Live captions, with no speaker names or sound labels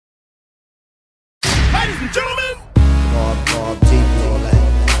and gentlemen. Mobb deep and all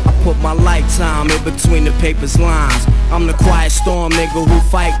that. I put my lifetime in between the paper's lines. I'm the quiet storm nigga who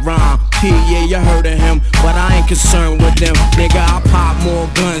fight rhyme. P, yeah, you heard of him, but I ain't concerned with them. Nigga, I pop more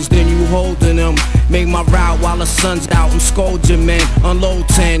guns than you holding them. Make my route while the sun's out and scold your men. Unload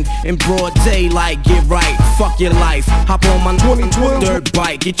 10 in broad daylight, get right, fuck your life. Hop on my 2012 dirt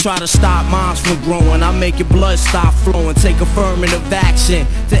bike. You try to stop minds from growing, I make your blood stop flowing. Take affirmative action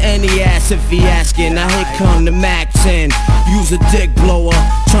to any ass if he asking. Now here come the Mac 10. Use a dick blower,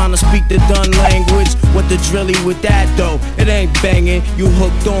 trying to speak the done language. What the drilly with that though? It ain't banging. You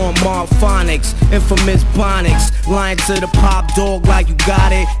hooked on Mobb phonics, infamous bonics. Lying to the pop dog like you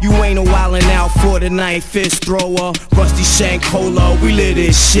got it. You ain't a wildin' out for the night fist thrower. Rusty Shank Cola, we lit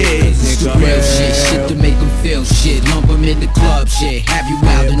this shit. It's the real shit, shit to make them feel shit. Lump them in the club shit. Have you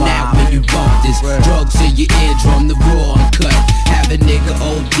wildin' out when you bump this? Drugs in your eardrum, the raw uncut. Have a nigga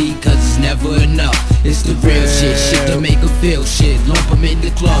OD cause it's never enough. It's the real shit, shit to make them feel shit. Lump them in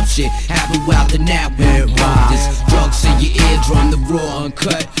the club shit. Have you wildin' out when you bump this? Drugs in your eardrum, the raw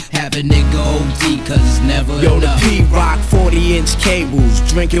uncut. Have a nigga OD cause it's never enough. Yo, the P-Rock 40-inch cables,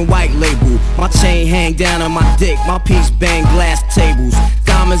 drinking white label. My chain hang down on my dick, my piece bang glass tables.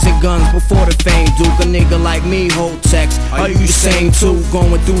 Diamonds and guns before the fame, Duke. A nigga like me hold text. Are you the same too?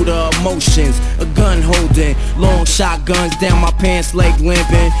 Going through the emotions, a gun holding, long shotguns down my pants leg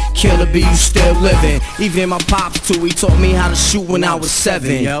limping. Killer B, you still living. Even my pops too, he taught me how to shoot when I was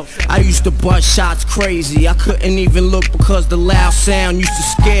 7. I used to bust shots crazy, I couldn't even look because the loud sound used to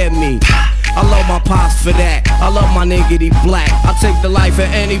scare me. I love my pops for that, I love my niggity black. I take the life of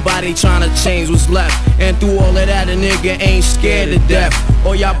anybody trying to change what's left. And through all of that a nigga ain't scared to death.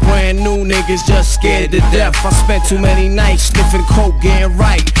 All y'all brand new niggas just scared to death. I spent too many nights sniffing coke getting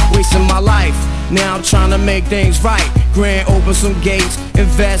right, wasting my life. Now I'm trying to make things right. Grand open some gates,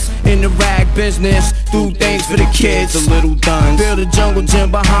 invest in the rag business. Do things for the kids, the little duns. Build a jungle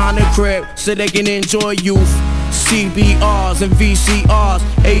gym behind the crib so they can enjoy youth. CBRs and VCRs,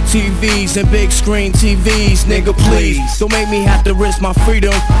 ATVs and big screen TVs. Nigga please, don't make me have to risk my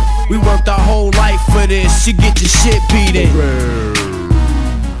freedom. We worked our whole life for this, you get your shit beaten.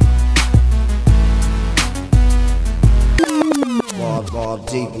 Mobb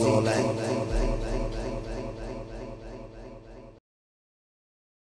deep and all that.